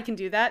it. Yeah, I can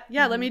do that.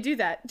 Yeah, let me do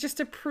that. Just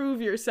to prove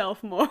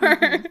yourself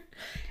more.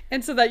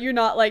 And so that you're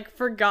not, like,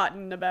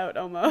 forgotten about,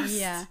 almost.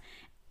 Yeah.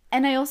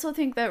 And I also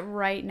think that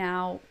right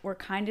now we're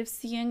kind of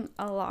seeing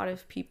a lot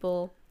of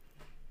people,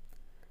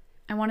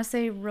 I want to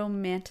say,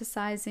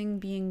 romanticizing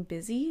being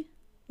busy.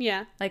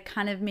 Yeah. Like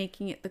kind of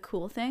making it the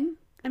cool thing.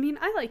 I mean,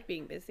 I like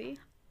being busy.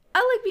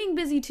 I like being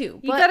busy too.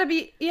 But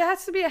it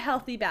has to be a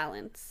healthy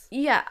balance.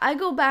 Yeah, I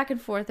go back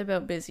and forth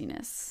about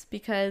busyness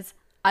because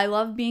I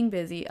love being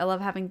busy. I love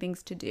having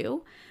things to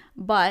do.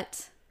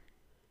 But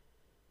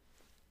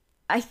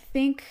I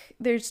think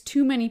there's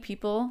too many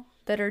people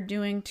that are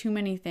doing too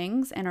many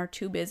things and are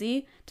too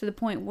busy to the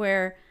point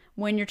where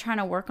when you're trying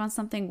to work on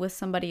something with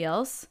somebody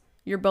else,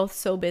 you're both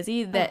so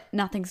busy that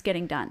nothing's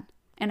getting done.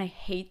 And I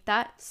hate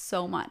that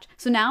so much.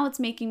 So now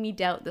it's making me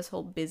doubt this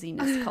whole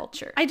busyness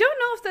culture. I don't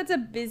know if that's a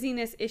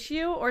busyness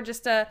issue or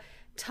just a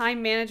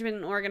time management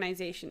and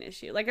organization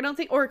issue. Like, I don't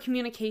think, or a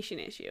communication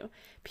issue.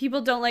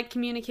 People don't like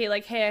communicate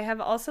like, hey, I have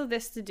also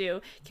this to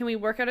do. Can we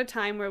work out a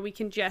time where we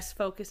can just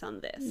focus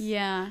on this?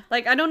 Yeah.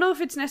 Like, I don't know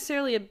if it's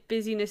necessarily a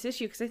busyness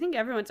issue because I think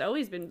everyone's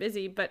always been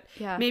busy, but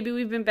Yeah. maybe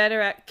we've been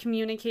better at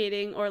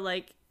communicating or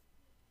like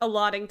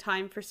allotting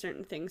time for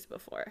certain things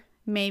before.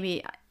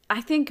 Maybe. I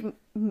think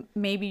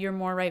maybe you're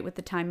more right with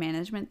the time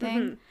management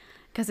thing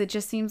because it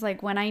just seems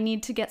like when I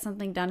need to get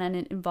something done and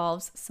it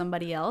involves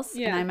somebody else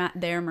and I'm at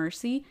their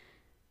mercy.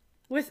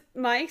 With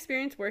my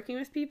experience working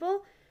with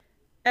people,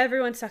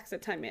 everyone sucks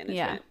at time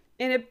management.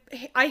 Yeah. And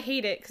I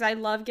hate it because I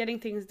love getting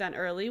things done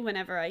early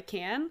whenever I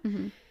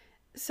can.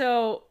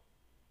 So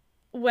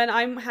when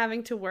I'm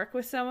having to work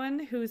with someone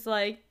who's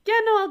like, yeah,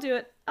 no, I'll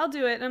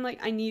do it. And I'm like,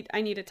 I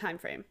need a time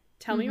frame.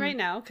 Tell me right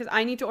now because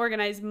I need to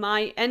organize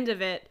my end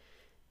of it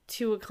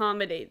to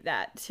accommodate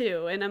that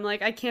too. And I'm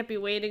like, I can't be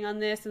waiting on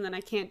this and then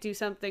I can't do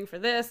something for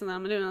this and then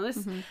I'm doing all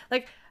this.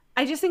 Like,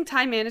 I just think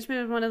time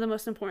management is one of the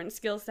most important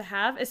skills to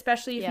have,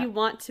 especially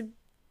if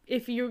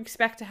if you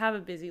expect to have a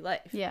busy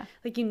life. Yeah.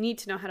 Like, you need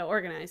to know how to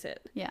organize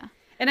it. Yeah.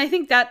 And I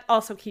think that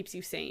also keeps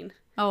you sane.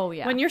 Oh,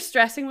 yeah. When you're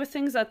stressing with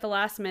things at the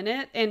last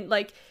minute and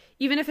like,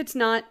 even if it's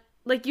not,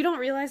 like, you don't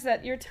realize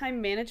that your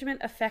time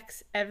management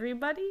affects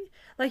everybody.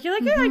 Like, you're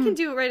like, yeah, I can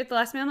do it right at the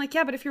last minute. I'm like,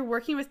 yeah, but if you're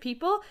working with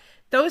people,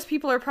 those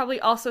people are probably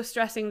also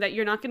stressing that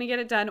you're not going to get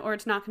it done or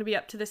it's not going to be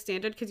up to the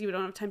standard because you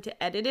don't have time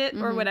to edit it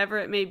or whatever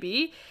it may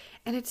be.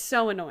 And it's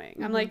so annoying.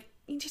 I'm like,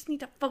 you just need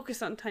to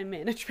focus on time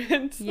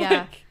management. Yeah.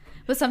 Like,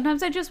 but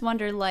sometimes I just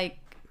wonder, like,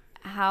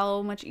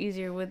 how much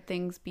easier would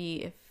things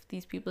be if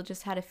these people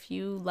just had a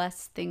few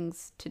less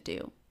things to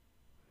do?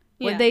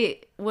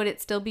 Would it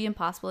still be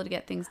impossible to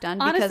get things done?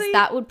 Because Honestly,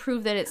 that would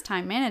prove that it's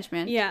time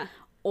management. Yeah.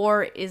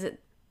 Or is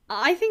it?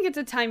 I think it's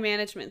a time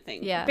management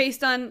thing. Yeah.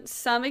 Based on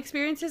some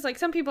experiences. Like,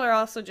 some people are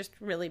also just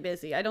really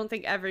busy. I don't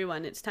think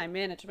everyone it's time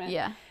management.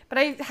 Yeah. But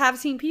I have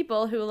seen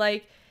people who,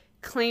 like,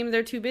 claim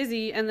they're too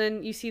busy and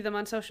then you see them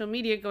on social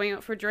media going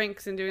out for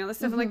drinks and doing all this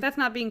stuff. I'm like, that's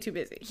not being too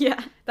busy.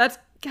 Yeah. That's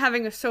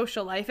having a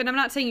social life. And I'm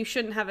not saying you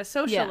shouldn't have a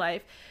social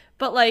life,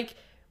 but like,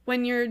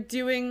 when you're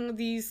doing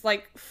these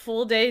like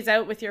full days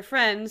out with your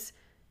friends,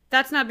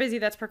 that's not busy.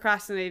 That's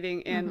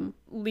procrastinating and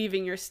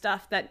leaving your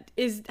stuff that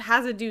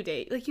has a due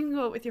date. Like, you can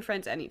go out with your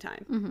friends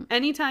anytime.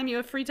 Anytime you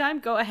have free time,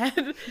 go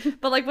ahead.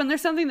 But like, when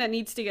there's something that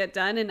needs to get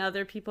done and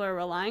other people are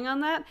relying on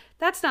that,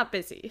 that's not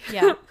busy.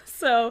 Yeah.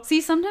 So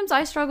see, sometimes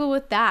I struggle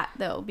with that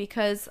though,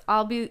 because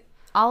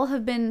I'll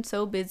have been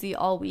so busy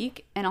all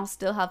week and I'll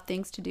still have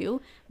things to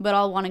do, but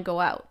I'll want to go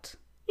out.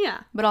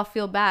 Yeah. But I'll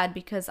feel bad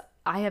because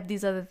I have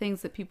these other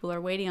things that people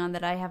are waiting on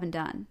that I haven't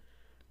done.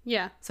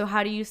 Yeah. So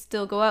how do you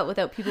still go out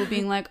without people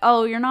being like,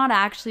 oh, you're not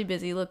actually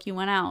busy. Look, you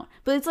went out.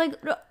 But it's like,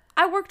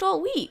 I worked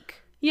all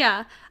week.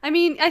 Yeah. I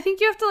mean, I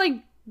think you have to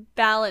like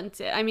balance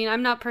it. I mean,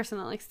 I'm not a person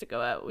that likes to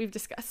go out. We've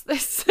discussed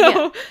this.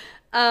 So,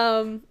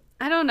 I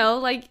don't know.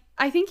 Like,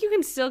 I think you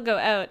can still go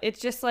out. It's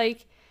just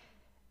like,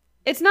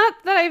 it's not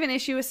that I have an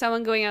issue with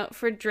someone going out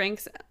for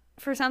drinks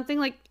for something.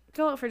 Like,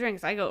 go out for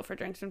drinks. I go out for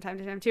drinks from time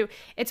to time too.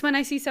 It's when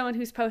I see someone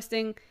who's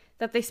posting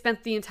that they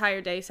spent the entire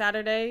day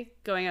Saturday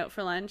going out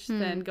for lunch,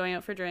 then going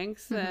out for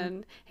drinks,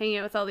 and hanging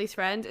out with all these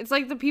friends. It's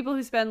like the people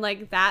who spend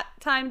like that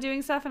time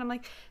doing stuff, and I'm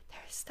like,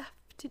 there's stuff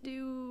to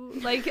do.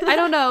 Like, I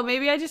don't know,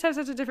 maybe I just have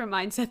such a different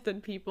mindset than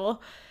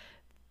people.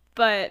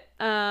 But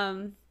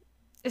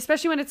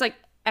especially when it's like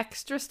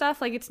extra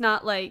stuff, like it's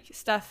not like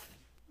stuff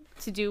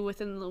to do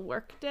within the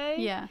work day.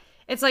 Yeah.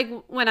 It's like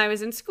when I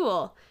was in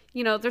school,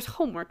 you know, there's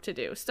homework to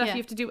do, stuff Yeah. you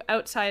have to do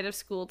outside of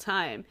school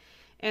time.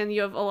 And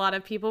you have a lot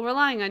of people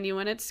relying on you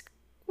when it's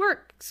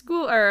work,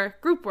 school, or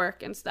group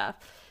work and stuff.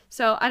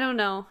 So I don't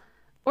know.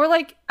 Or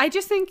like, I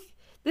just think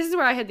this is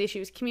where I had the issue,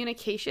 is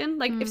communication.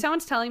 Like, if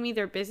someone's telling me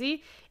they're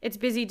busy, it's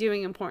busy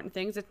doing important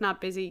things. It's not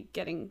busy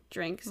getting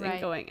drinks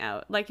and going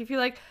out. Like, if you're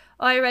like,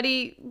 oh, I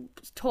already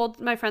told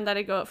my friend that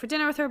I'd go out for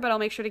dinner with her, but I'll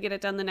make sure to get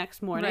it done the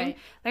next morning. Right.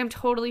 Like, I'm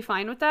totally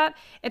fine with that.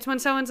 It's when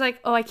someone's like,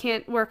 oh, I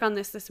can't work on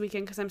this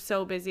weekend because I'm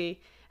so busy.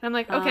 And I'm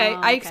like, okay,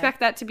 I expect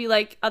that to be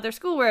like other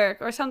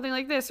schoolwork or something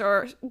like this,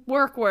 or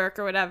work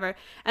or whatever.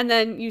 And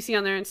then you see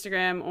on their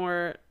Instagram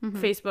or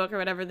Facebook or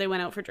whatever, they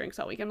went out for drinks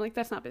all week. I'm like,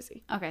 that's not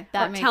busy. Okay,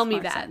 that Or makes tell me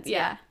more that. sense.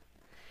 Yeah.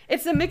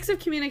 It's a mix of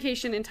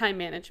communication and time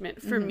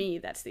management. For me,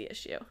 that's the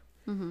issue.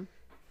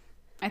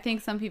 I think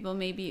some people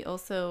maybe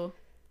also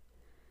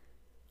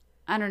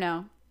I don't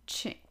know,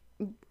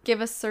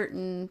 give a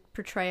certain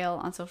portrayal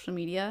on social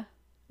media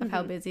of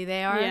how busy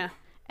they are. Yeah.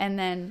 And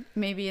then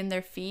maybe in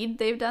their feed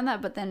they've done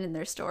that, but then in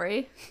their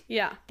story,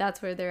 Yeah.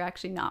 that's where they're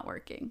actually not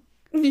working.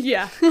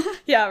 Yeah.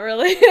 Yeah,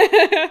 really.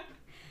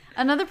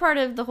 Another part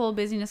of the whole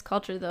busyness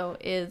culture, though,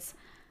 is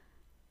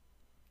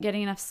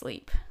getting enough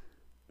sleep.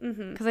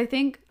 Because I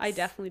think... I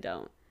definitely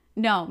don't.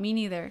 No, me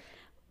neither.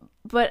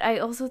 But I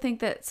also think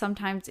that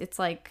sometimes it's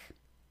like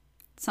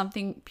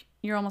something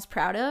you're almost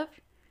proud of.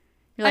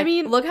 You're like, I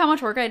mean... look how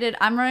much work I did.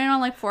 I'm running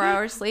on like 4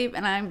 hours sleep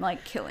and I'm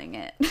like killing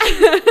it.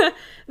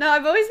 No,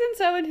 I've always been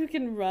someone who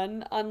can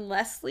run on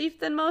less sleep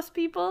than most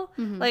people.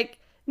 Like,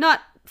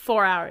 not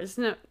 4 hours.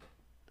 No,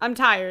 I'm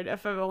tired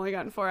if I've only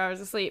gotten 4 hours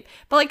of sleep.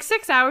 But like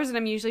 6 hours and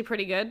I'm usually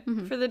pretty good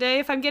for the day.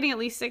 If I'm getting at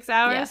least 6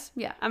 hours,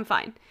 Yeah. I'm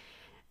fine.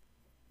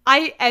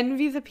 I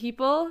envy the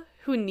people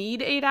who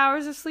need 8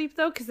 hours of sleep,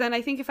 though, because then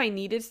I think if I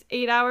needed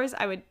 8 hours,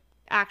 I would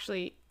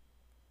actually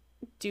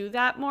do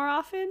that more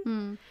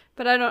often.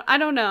 But I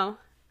don't know.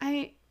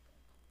 I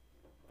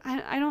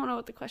don't know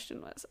what the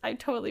question was. I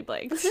totally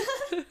blanked.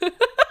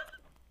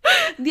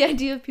 The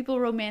idea of people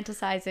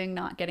romanticizing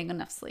not getting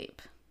enough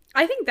sleep.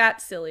 I think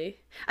that's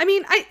silly. I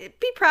mean,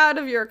 be proud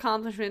of your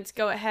accomplishments,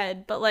 go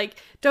ahead, but like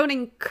don't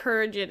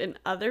encourage it in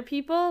other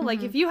people.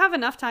 Like if you have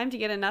enough time to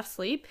get enough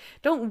sleep,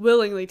 don't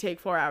willingly take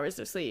 4 hours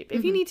of sleep.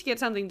 If you need to get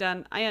something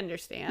done, I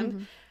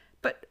understand.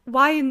 But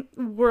why in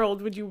the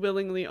world would you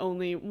willingly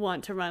only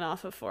want to run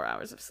off of 4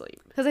 hours of sleep?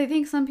 Because I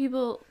think some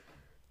people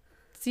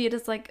see it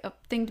as like a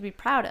thing to be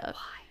proud of.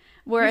 Why?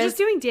 Whereas, You're just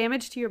doing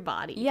damage to your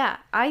body. yeah,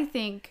 I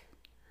think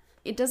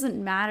it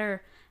doesn't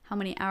matter how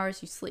many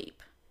hours you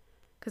sleep.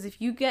 Because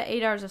if you get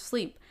 8 hours of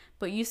sleep,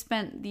 but you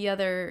spent the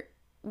other,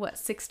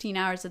 16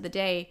 hours of the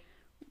day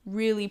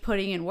really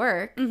putting in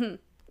work,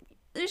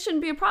 there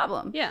shouldn't be a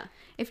problem. Yeah.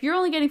 If you're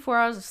only getting 4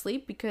 hours of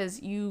sleep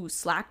because you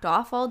slacked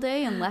off all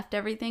day and left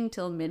everything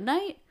till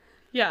midnight,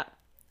 Yeah.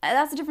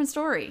 that's a different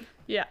story.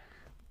 Yeah.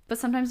 But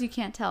sometimes you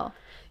can't tell.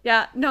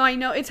 Yeah. No, I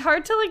know. It's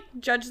hard to like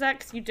judge that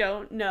because you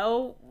don't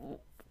know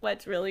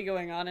what's really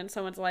going on in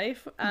someone's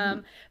life.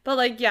 But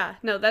like, yeah,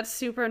 no, that's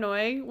super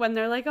annoying when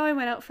they're like, oh, I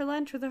went out for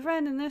lunch with a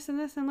friend and this and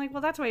this. I'm like,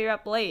 well, that's why you're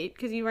up late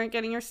because you weren't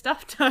getting your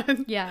stuff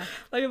done. Yeah.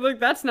 Like,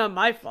 look, that's not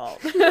my fault.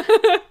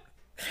 I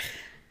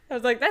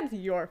was like, that's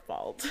your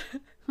fault.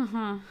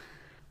 We're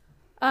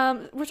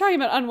talking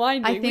about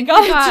unwinding. I think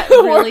we got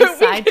really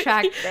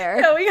sidetracked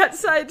there. Yeah, we got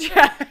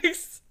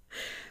sidetracked.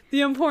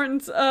 The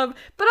importance of,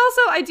 but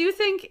also I do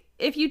think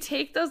if you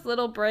take those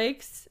little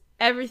breaks,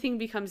 everything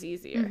becomes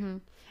easier.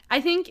 I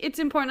think it's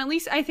important, at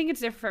least I think it's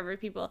different for every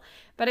people,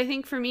 but I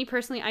think for me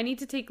personally, I need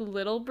to take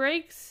little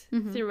breaks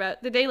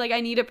throughout the day. Like I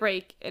need a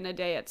break in a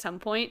day at some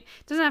point.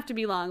 It doesn't have to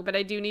be long, but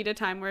I do need a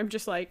time where I'm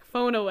just like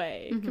phone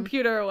away,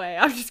 computer away.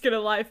 I'm just going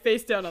to lie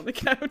face down on the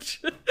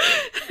couch.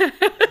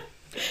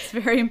 It's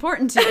very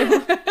important to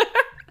you.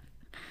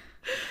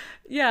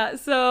 Yeah,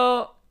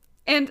 so,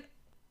 and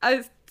I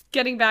was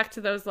getting back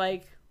to those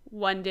like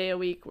 1 day a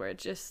week where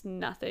just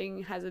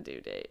nothing has a due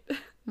date.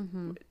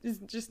 It's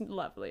just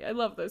lovely. I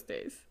love those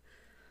days.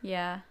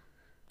 Yeah.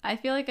 I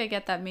feel like I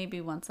get that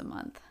maybe once a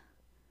month.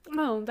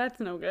 Oh, that's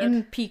no good.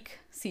 In peak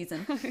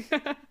season.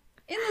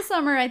 In the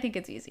summer, I think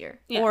it's easier.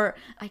 Yeah. Or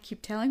I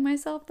keep telling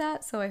myself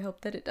that, so I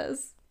hope that it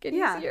does get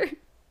easier.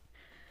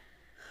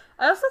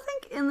 I also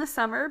think in the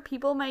summer,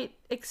 people might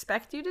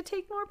expect you to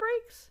take more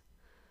breaks.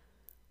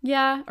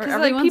 Yeah, or Because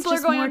everyone's like people are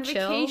just going more on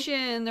chill.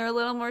 vacation, they're a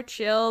little more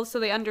chill, so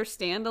they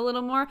understand a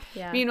little more.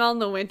 Yeah. Meanwhile, in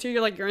the winter,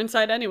 you're like, you're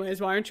inside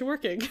anyways. Why aren't you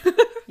working?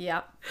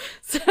 Yep.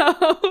 So,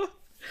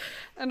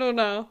 I don't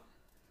know.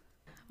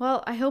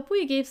 Well, I hope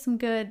we gave some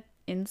good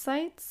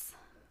insights.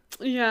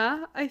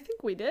 Yeah, I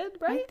think we did,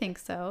 I right? think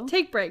so.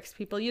 Take breaks,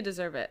 people. You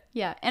deserve it.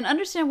 Yeah, and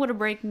understand what a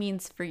break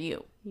means for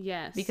you.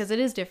 Yes. Because it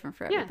is different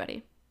for Yeah.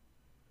 everybody.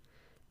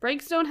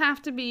 Breaks don't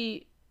have to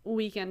be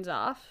weekends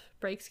off.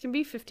 Breaks can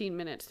be 15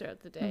 minutes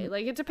throughout the day.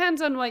 Like, it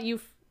depends on what you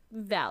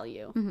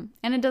value.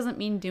 And it doesn't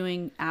mean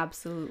doing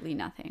absolutely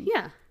nothing.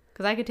 Yeah.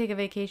 Because I could take a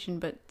vacation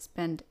but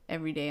spend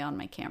every day on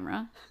my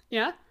camera.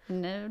 Yeah.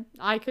 No.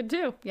 I could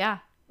too. Yeah.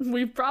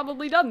 We've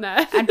probably done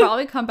that. I'd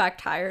probably come back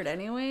tired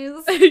anyways.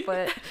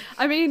 But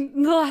I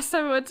mean, the last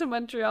time I went to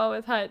Montreal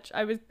with Hutch,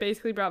 I was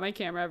basically brought my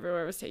camera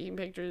everywhere. I was taking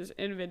pictures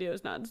and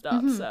videos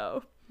nonstop.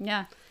 So,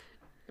 yeah.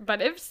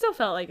 but it still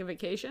felt like a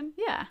vacation.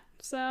 Yeah.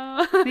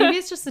 So Maybe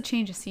it's just the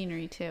change of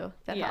scenery too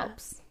that Yeah.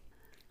 helps.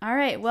 All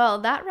right. Well,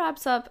 that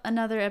wraps up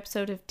another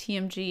episode of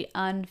TMG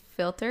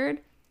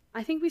Unfiltered.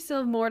 I think we still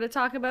have more to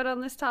talk about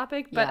on this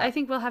topic, but Yeah. I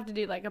think we'll have to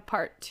do like a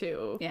part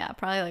 2. Yeah,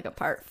 probably like a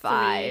part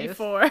 3, 5.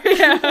 4.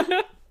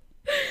 Yeah.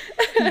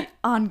 The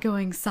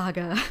ongoing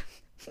saga.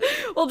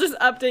 We'll just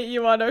update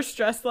you on our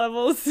stress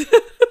levels.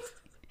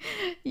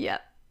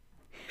 Yep.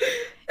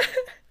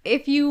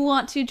 If you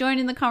want to join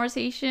in the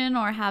conversation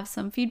or have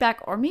some feedback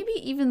or maybe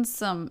even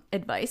some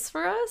advice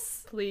for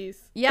us,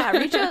 Please. yeah,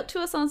 reach out to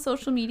us on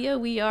social media.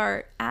 We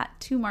are at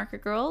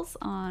 2MarketGirls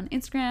on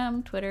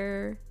Instagram,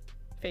 Twitter,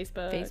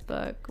 Facebook.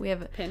 Facebook. We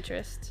have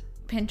Pinterest.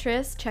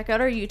 Pinterest. Check out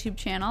our YouTube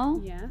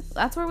channel. Yes.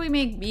 That's where we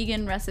make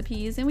vegan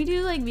recipes, and we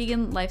do like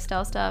vegan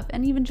lifestyle stuff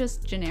and even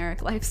just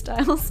generic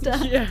lifestyle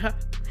stuff. Yeah.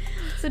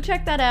 So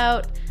check that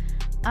out.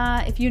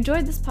 If you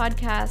enjoyed this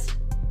podcast,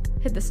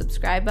 hit the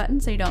subscribe button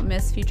so you don't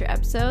miss future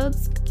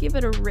episodes. Give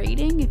it a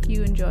rating if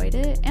you enjoyed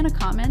it, and a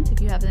comment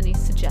if you have any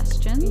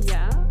suggestions.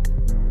 Yeah.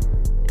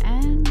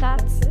 And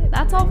That's it,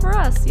 that's all for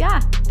us. Yeah.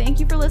 Thank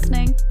you for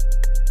listening.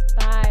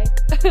 Bye.